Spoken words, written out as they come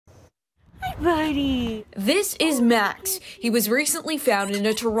buddy. This is Max. He was recently found in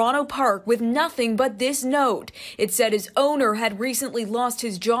a Toronto park with nothing but this note. It said his owner had recently lost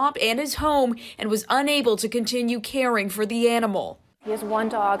his job and his home and was unable to continue caring for the animal. He is one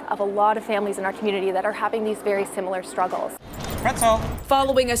dog of a lot of families in our community that are having these very similar struggles. Pretzel.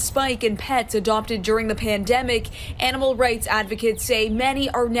 Following a spike in pets adopted during the pandemic, animal rights advocates say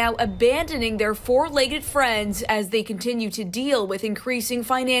many are now abandoning their four-legged friends as they continue to deal with increasing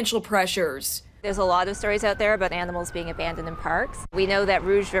financial pressures. There's a lot of stories out there about animals being abandoned in parks. We know that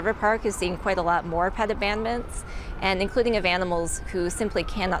Rouge River Park is seeing quite a lot more pet abandonments, and including of animals who simply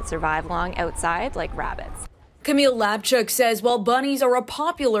cannot survive long outside, like rabbits. Camille Labchuk says while bunnies are a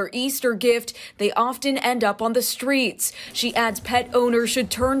popular Easter gift, they often end up on the streets. She adds pet owners should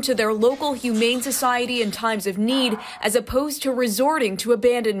turn to their local humane society in times of need as opposed to resorting to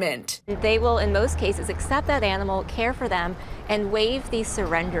abandonment. They will, in most cases, accept that animal, care for them, and waive the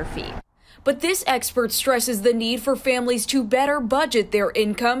surrender fee. But this expert stresses the need for families to better budget their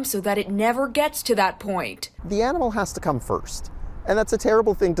income so that it never gets to that point. The animal has to come first. And that's a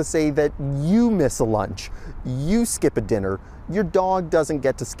terrible thing to say that you miss a lunch, you skip a dinner, your dog doesn't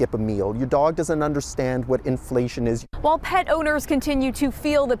get to skip a meal, your dog doesn't understand what inflation is. While pet owners continue to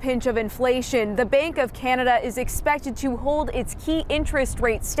feel the pinch of inflation, the Bank of Canada is expected to hold its key interest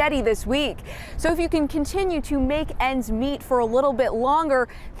rate steady this week. So if you can continue to make ends meet for a little bit longer,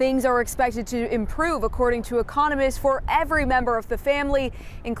 things are expected to improve, according to economists, for every member of the family,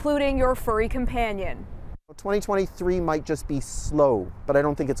 including your furry companion. 2023 might just be slow, but I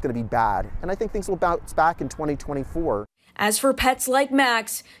don't think it's going to be bad. And I think things will bounce back in 2024. As for pets like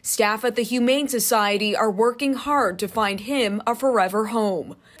Max, staff at the Humane Society are working hard to find him a forever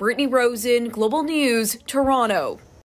home. Brittany Rosen, Global News, Toronto.